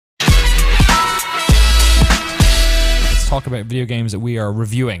talk about video games that we are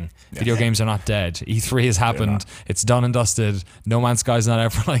reviewing. Video games are not dead. E3 has happened. It's done and dusted. No Man's Sky's not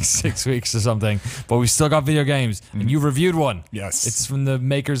out for like 6 weeks or something. But we've still got video games. And you reviewed one. Yes. It's from the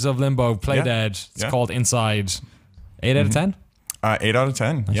makers of Limbo, Play Dead. It's called Inside. 8 out of 10? 8 out of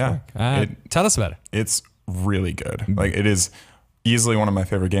 10. Nice tell us about it. It's really good. Like, it is easily one of my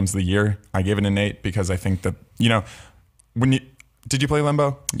favorite games of the year. I gave it an 8 because I think that, did you play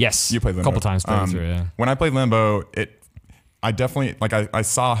Limbo? Yes. You played Limbo. A couple times played through, yeah. When I played Limbo, I definitely, like, I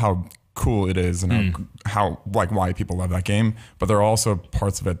saw how cool it is and how why people love that game, but there are also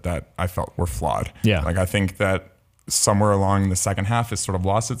parts of it that I felt were flawed. Yeah. Like, I think that somewhere along the second half, it sort of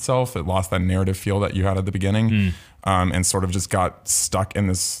lost itself. It lost that narrative feel that you had at the beginning, and sort of just got stuck in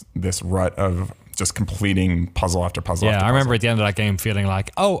this rut of just completing puzzle after puzzle. Yeah, after I puzzle. remember at the end of that game feeling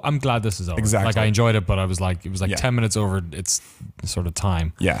like, oh, I'm glad this is over. Exactly. Like, I enjoyed it, but I was like, it was like 10 minutes over its sort of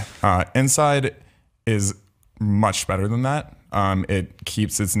time. Yeah. Inside is much better than that. It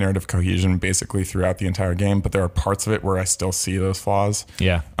keeps its narrative cohesion basically throughout the entire game, but there are parts of it where I still see those flaws.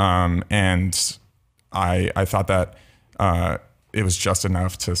 Yeah. And I thought that it was just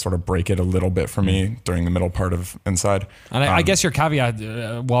enough to sort of break it a little bit for me during the middle part of Inside. And I guess your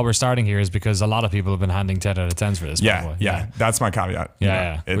caveat while we're starting here is because a lot of people have been handing 10 out of 10s for this. Yeah, that's my caveat.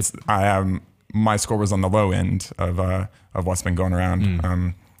 Yeah. My score was on the low end of what's been going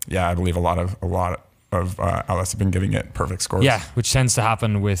around. I believe a lot of outlets have been giving it perfect scores. Yeah, which tends to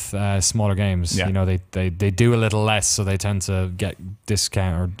happen with smaller games. Yeah. You know, they do a little less, so they tend to get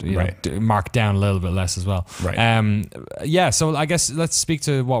discount or mark down a little bit less as well. Right. So I guess let's speak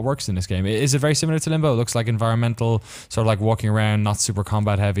to what works in this game. Is it very similar to Limbo? It looks like environmental, sort of like walking around, not super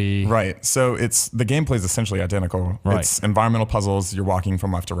combat heavy. Right. So the gameplay is essentially identical. Right. It's environmental puzzles. You're walking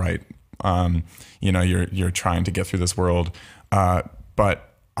from left to right. You're trying to get through this world, but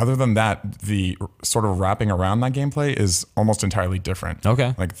other than that, the sort of wrapping around that gameplay is almost entirely different.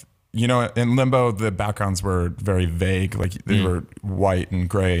 Okay. Like, in Limbo, the backgrounds were very vague. Like, they were white and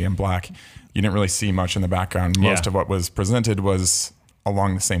gray and black. You didn't really see much in the background. Most of what was presented was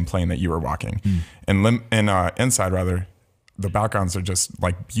along the same plane that you were walking. Inside, rather, the backgrounds are just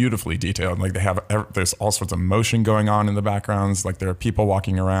like beautifully detailed. Like, there's all sorts of motion going on in the backgrounds. Like, there are people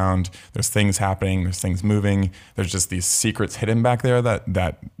walking around, there's things happening, there's things moving. There's just these secrets hidden back there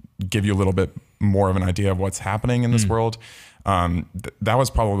that give you a little bit more of an idea of what's happening in this world. That was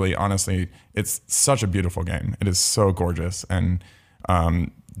probably, honestly, it's such a beautiful game. It is so gorgeous. And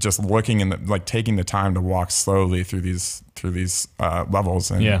just looking taking the time to walk slowly through these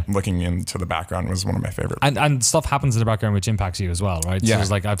levels and looking into the background was one of my favorite. And stuff happens in the background which impacts you as well, right? Yeah. So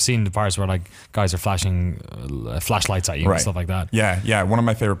it's like, I've seen the parts where like guys are flashing flashlights at you and stuff like that. Yeah. One of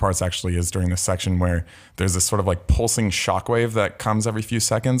my favorite parts actually is during this section where there's this sort of like pulsing shockwave that comes every few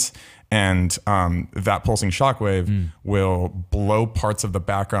seconds. And that pulsing shockwave will blow parts of the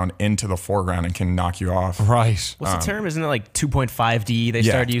background into the foreground and can knock you off. Right. What's the term? Isn't it like 2.5D they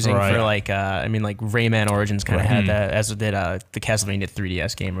started using for like, like Rayman Origins kind of had that, as did the Castlevania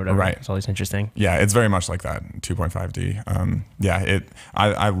 3DS game or whatever. Right. It's always interesting. Yeah, it's very much like that, 2.5D.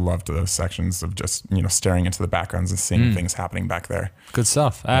 I loved those sections of just, staring into the backgrounds and seeing things happening back there. Good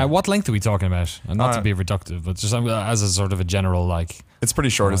stuff. What length are we talking about? And not to be reductive, but just as a sort of a general like... It's pretty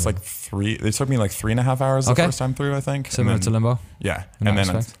short. It's like it took me like 3.5 hours the first time through, I think. Similar to Limbo? Yeah. And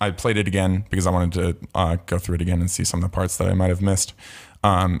then I played it again because I wanted to go through it again and see some of the parts that I might have missed.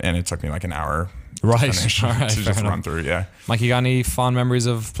 And it took me like an hour to finish, to just run through. Yeah. Mike, you got any fond memories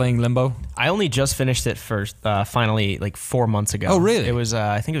of playing Limbo? I only just finished it finally like 4 months ago. Oh, really? It was,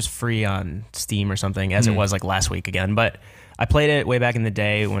 I think it was free on Steam or something, as it was like last week again. But I played it way back in the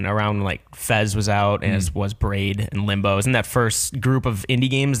day when like Fez was out, and as was Braid and Limbo. It was in that first group of indie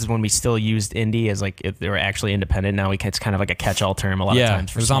games when we still used indie as like if they were actually independent. Now it's kind of like a catch-all term a lot of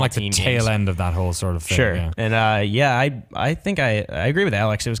times. It was on like the tail end of that whole sort of thing. Sure. Yeah. And I think I agree with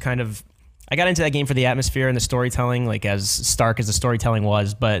Alex. It was kind of, I got into that game for the atmosphere and the storytelling, like as stark as the storytelling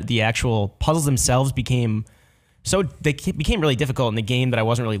was, but the actual puzzles themselves became really difficult in the game that I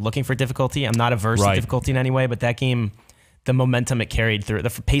wasn't really looking for difficulty. I'm not averse to difficulty in any way, but that game, the momentum it carried through, the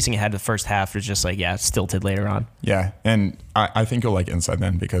pacing it had the first half was just like, stilted later on. Yeah, and I think you'll like Inside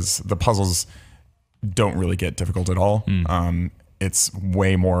then because the puzzles don't really get difficult at all. It's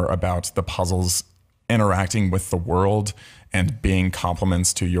way more about the puzzles interacting with the world and being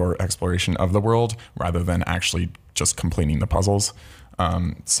complements to your exploration of the world rather than actually just completing the puzzles.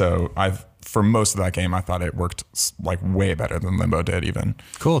 So I've for most of that game, I thought it worked like way better than Limbo did even.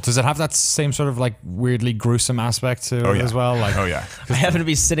 Cool. Does it have that same sort of like weirdly gruesome aspect to it as well? Like, oh yeah. I happened to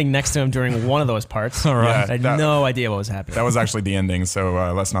be sitting next to him during one of those parts. All right. I had no idea what was happening. That was actually the ending,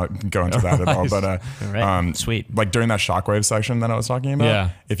 so let's not go into that at all. But sweet. Like during that shockwave section that I was talking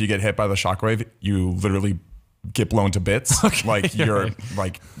about, if you get hit by the shockwave, you literally get blown to bits. Okay. Like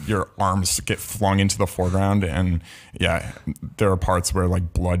your arms get flung into the foreground, and there are parts where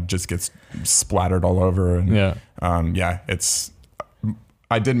like blood just gets splattered all over. And it's.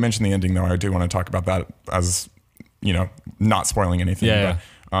 I did mention the ending though. I do want to talk about that as, you know, not spoiling anything.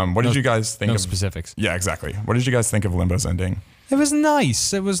 What did you guys think of specifics? Yeah, exactly. What did you guys think of Limbo's ending? It was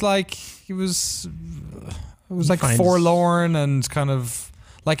nice. It was like forlorn and kind of.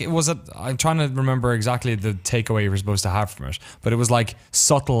 Like it was I'm trying to remember exactly the takeaway you were supposed to have from it, but it was like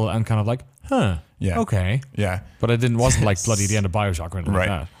subtle and kind of like, okay. Yeah. But it wasn't like bloody the end of BioShock or anything like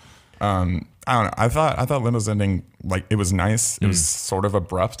that. I don't know. I thought Limbo's ending, like, it was nice. It was sort of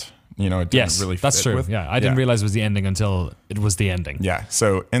abrupt. You know, it didn't really fit. That's true. I didn't realize it was the ending until it was the ending. Yeah.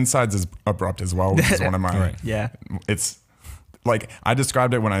 So Insides is abrupt as well, which is one of my it's like I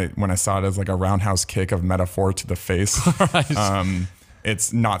described it when I saw it as like a roundhouse kick of metaphor to the face.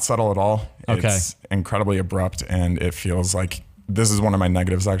 It's not subtle at all. It's incredibly abrupt, and it feels like this is one of my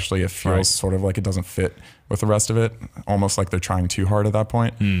negatives, actually. It feels sort of like it doesn't fit with the rest of it, almost like they're trying too hard at that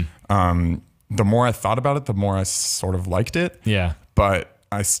point. The more I thought about it, the more I sort of liked it. Yeah. But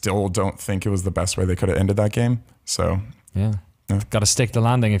I still don't think it was the best way they could have ended that game. So, got to stick the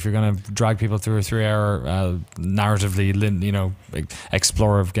landing if you're going to drag people through a 3-hour narratively, you know,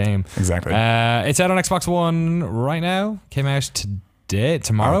 explorative game. Exactly. It's out on Xbox One right now. Came out today.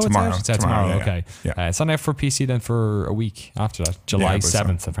 Tomorrow? Tomorrow. It's out tomorrow. Okay. It's on there for PC then for a week after that. July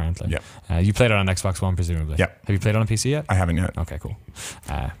 7th, apparently. Yeah. You played it on Xbox One, presumably. Yeah. Have you played it on PC yet? I haven't yet. Okay, cool.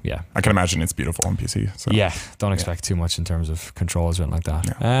 I can imagine it's beautiful on PC. So. Yeah. Don't expect too much in terms of controls or anything like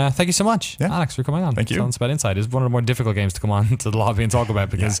that. Thank you so much, Alex, for coming on. Thank you. Telling us about Inside. It's one of the more difficult games to come on to the lobby and talk about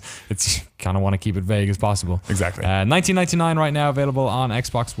because it's kind of want to keep it vague as possible. Exactly. $19.99 right now, available on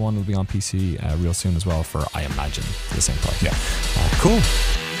Xbox One. Will be on PC real soon as well for, I imagine, the same price. Yeah. Cool.